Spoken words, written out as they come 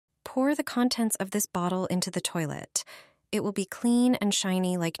pour the contents of this bottle into the toilet. It will be clean and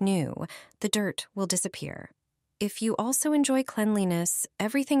shiny like new. The dirt will disappear. If you also enjoy cleanliness,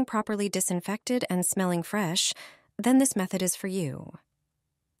 everything properly disinfected and smelling fresh, then this method is for you.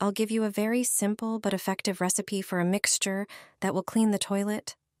 I'll give you a very simple but effective recipe for a mixture that will clean the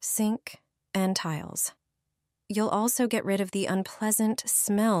toilet, sink, and tiles. You'll also get rid of the unpleasant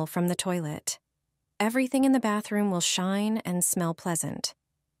smell from the toilet. Everything in the bathroom will shine and smell pleasant.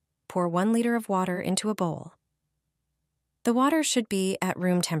 Pour 1 liter of water into a bowl. The water should be at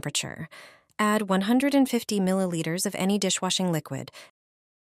room temperature. Add 150 milliliters of any dishwashing liquid.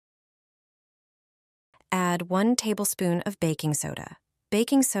 Add 1 tablespoon of baking soda.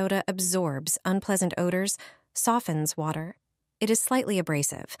 Baking soda absorbs unpleasant odors, softens water. It is slightly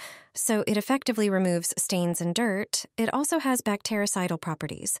abrasive, so it effectively removes stains and dirt. It also has bactericidal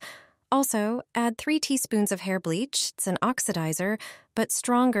properties. Also, add 3 teaspoons of hair bleach. It's an oxidizer, but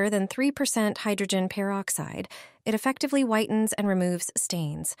stronger than 3% hydrogen peroxide. It effectively whitens and removes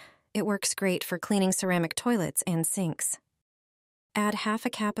stains. It works great for cleaning ceramic toilets and sinks. Add half a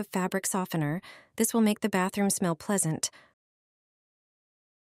cap of fabric softener. This will make the bathroom smell pleasant.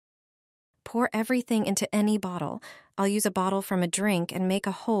 Pour everything into any bottle. I'll use a bottle from a drink and make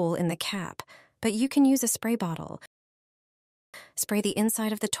a hole in the cap, but you can use a spray bottle. Spray the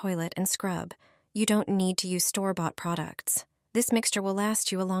inside of the toilet and scrub. You don't need to use store-bought products. This mixture will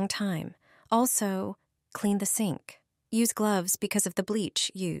last you a long time. Also, clean the sink. Use gloves because of the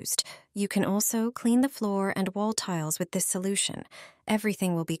bleach used. You can also clean the floor and wall tiles with this solution.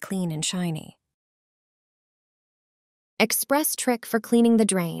 Everything will be clean and shiny. Express trick for cleaning the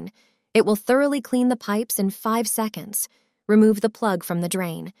drain. It will thoroughly clean the pipes in 5 seconds. Remove the plug from the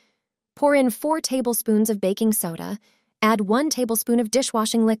drain. Pour in 4 tablespoons of baking soda. Add 1 tablespoon of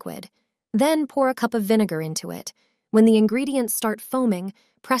dishwashing liquid. Then pour a cup of vinegar into it. When the ingredients start foaming,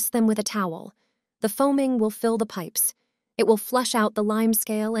 press them with a towel. The foaming will fill the pipes. It will flush out the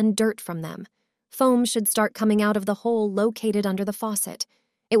limescale and dirt from them. Foam should start coming out of the hole located under the faucet.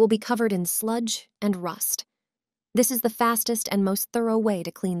 It will be covered in sludge and rust. This is the fastest and most thorough way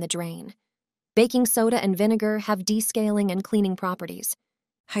to clean the drain. Baking soda and vinegar have descaling and cleaning properties.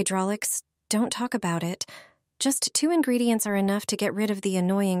 Hydraulics, don't talk about it. Just 2 ingredients are enough to get rid of the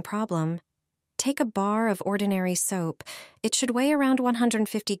annoying problem. Take a bar of ordinary soap. It should weigh around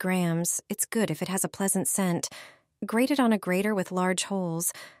 150 grams. It's good if it has a pleasant scent. Grate it on a grater with large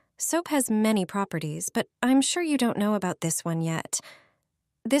holes. Soap has many properties, but I'm sure you don't know about this one yet.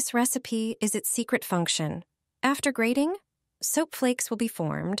 This recipe is its secret function. After grating, soap flakes will be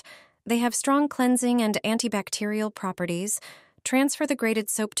formed. They have strong cleansing and antibacterial properties. Transfer the grated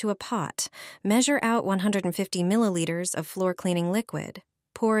soap to a pot. Measure out 150 milliliters of floor cleaning liquid.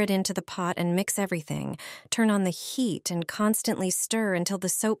 Pour it into the pot and mix everything. Turn on the heat and constantly stir until the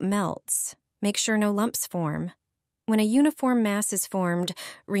soap melts. Make sure no lumps form. When a uniform mass is formed,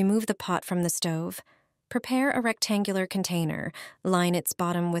 remove the pot from the stove. Prepare a rectangular container. Line its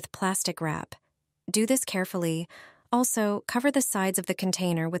bottom with plastic wrap. Do this carefully. Also, cover the sides of the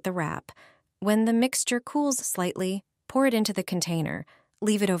container with the wrap. When the mixture cools slightly, pour it into the container.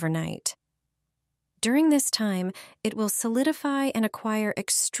 Leave it overnight. During this time, it will solidify and acquire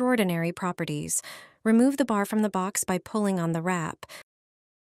extraordinary properties. Remove the bar from the box by pulling on the wrap.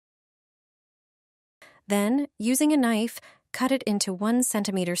 Then, using a knife, cut it into 1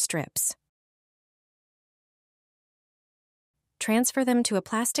 centimeter strips. Transfer them to a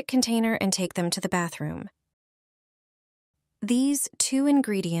plastic container and take them to the bathroom. These 2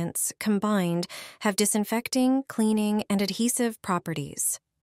 ingredients, combined, have disinfecting, cleaning, and adhesive properties.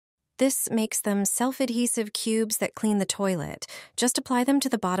 This makes them self-adhesive cubes that clean the toilet. Just apply them to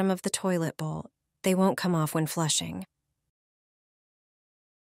the bottom of the toilet bowl. They won't come off when flushing.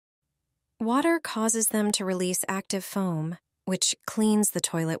 Water causes them to release active foam, which cleans the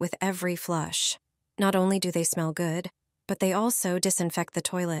toilet with every flush. Not only do they smell good, but they also disinfect the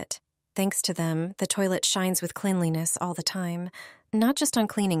toilet. Thanks to them, the toilet shines with cleanliness all the time, not just on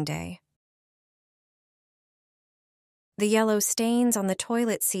cleaning day. The yellow stains on the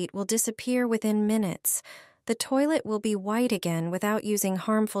toilet seat will disappear within minutes. The toilet will be white again without using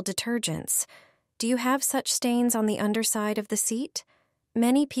harmful detergents. Do you have such stains on the underside of the seat?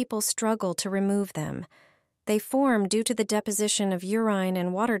 Many people struggle to remove them. They form due to the deposition of urine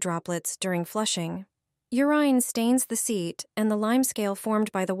and water droplets during flushing. Urine stains the seat, and the limescale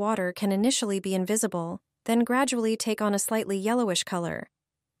formed by the water can initially be invisible, then gradually take on a slightly yellowish color.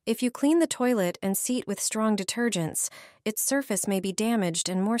 If you clean the toilet and seat with strong detergents, its surface may be damaged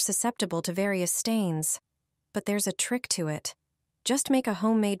and more susceptible to various stains. But there's a trick to it. Just make a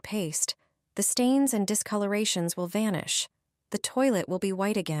homemade paste. The stains and discolorations will vanish. the toilet will be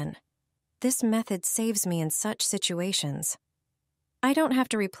white again. This method saves me in such situations. I don't have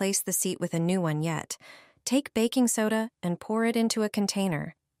to replace the seat with a new one yet. Take baking soda and pour it into a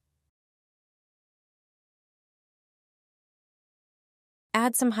container.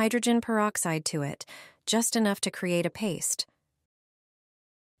 Add some hydrogen peroxide to it, just enough to create a paste.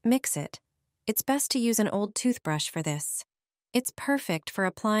 Mix it. It's best to use an old toothbrush for this. It's perfect for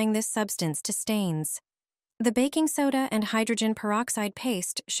applying this substance to stains. The baking soda and hydrogen peroxide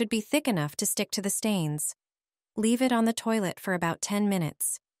paste should be thick enough to stick to the stains. Leave it on the toilet for about 10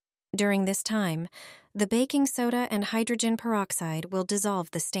 minutes. During this time, the baking soda and hydrogen peroxide will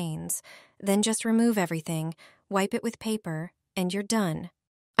dissolve the stains. Then just remove everything, wipe it with paper, and you're done.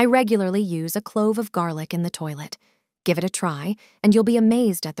 I regularly use a clove of garlic in the toilet. Give it a try, and you'll be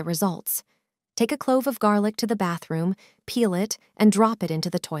amazed at the results. Take a clove of garlic to the bathroom, peel it, and drop it into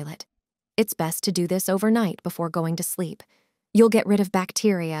the toilet. It's best to do this overnight before going to sleep. You'll get rid of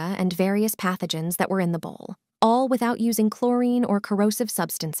bacteria and various pathogens that were in the bowl, all without using chlorine or corrosive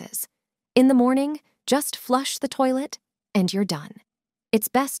substances. In the morning, just flush the toilet, and you're done. It's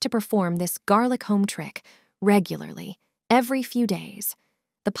best to perform this garlic home trick regularly, every few days.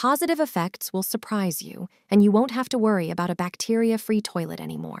 The positive effects will surprise you, and you won't have to worry about a bacteria-free toilet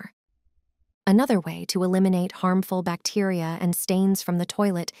anymore. Another way to eliminate harmful bacteria and stains from the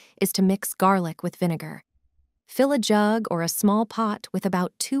toilet is to mix garlic with vinegar. Fill a jug or a small pot with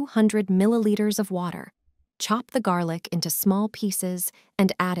about 200 milliliters of water. Chop the garlic into small pieces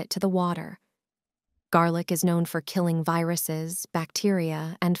and add it to the water. Garlic is known for killing viruses,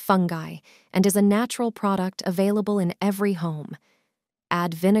 bacteria, and fungi, and is a natural product available in every home.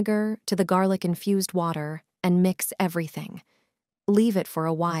 Add vinegar to the garlic-infused water and mix everything. Leave it for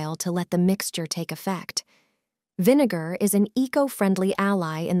a while to let the mixture take effect. Vinegar is an eco-friendly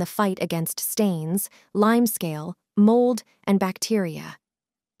ally in the fight against stains, limescale, mold, and bacteria.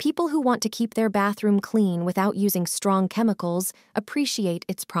 People who want to keep their bathroom clean without using strong chemicals appreciate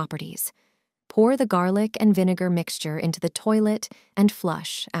its properties. Pour the garlic and vinegar mixture into the toilet and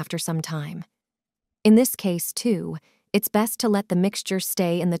flush after some time. In this case, too, it's best to let the mixture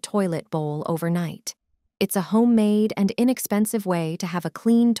stay in the toilet bowl overnight. It's a homemade and inexpensive way to have a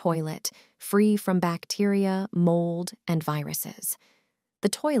clean toilet, free from bacteria, mold, and viruses. The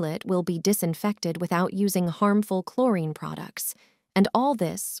toilet will be disinfected without using harmful chlorine products, and all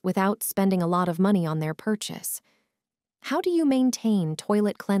this without spending a lot of money on their purchase. How do you maintain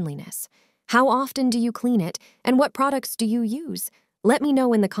toilet cleanliness? How often do you clean it, and what products do you use? Let me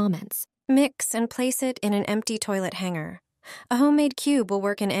know in the comments. Mix and place it in an empty toilet hanger. A homemade cube will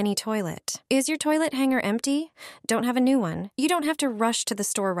work in any toilet. Is your toilet hanger empty? Don't have a new one? You don't have to rush to the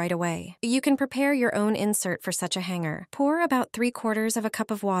store right away. You can prepare your own insert for such a hanger. Pour about 3/4 of a cup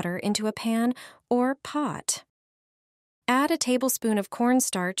of water into a pan or pot. Add a tablespoon of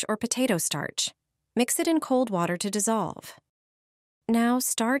cornstarch or potato starch. Mix it in cold water to dissolve. Now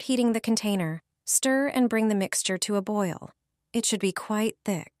start heating the container. Stir and bring the mixture to a boil. It should be quite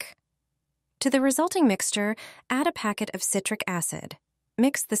thick. To the resulting mixture, add a packet of citric acid.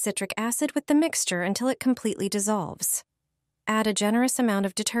 Mix the citric acid with the mixture until it completely dissolves. Add a generous amount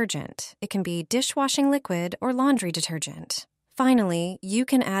of detergent. It can be dishwashing liquid or laundry detergent. Finally, you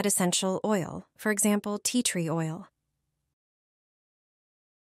can add essential oil, for example, tea tree oil.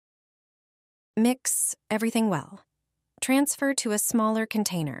 Mix everything well. Transfer to a smaller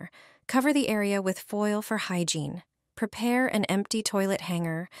container. Cover the area with foil for hygiene. Prepare an empty toilet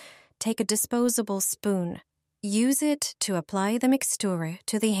hanger. Take a disposable spoon. Use it to apply the mixture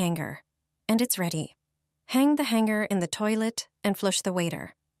to the hanger. And it's ready. Hang the hanger in the toilet and flush the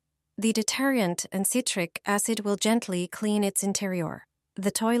waiter. The detergent and citric acid will gently clean its interior.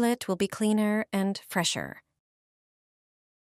 The toilet will be cleaner and fresher.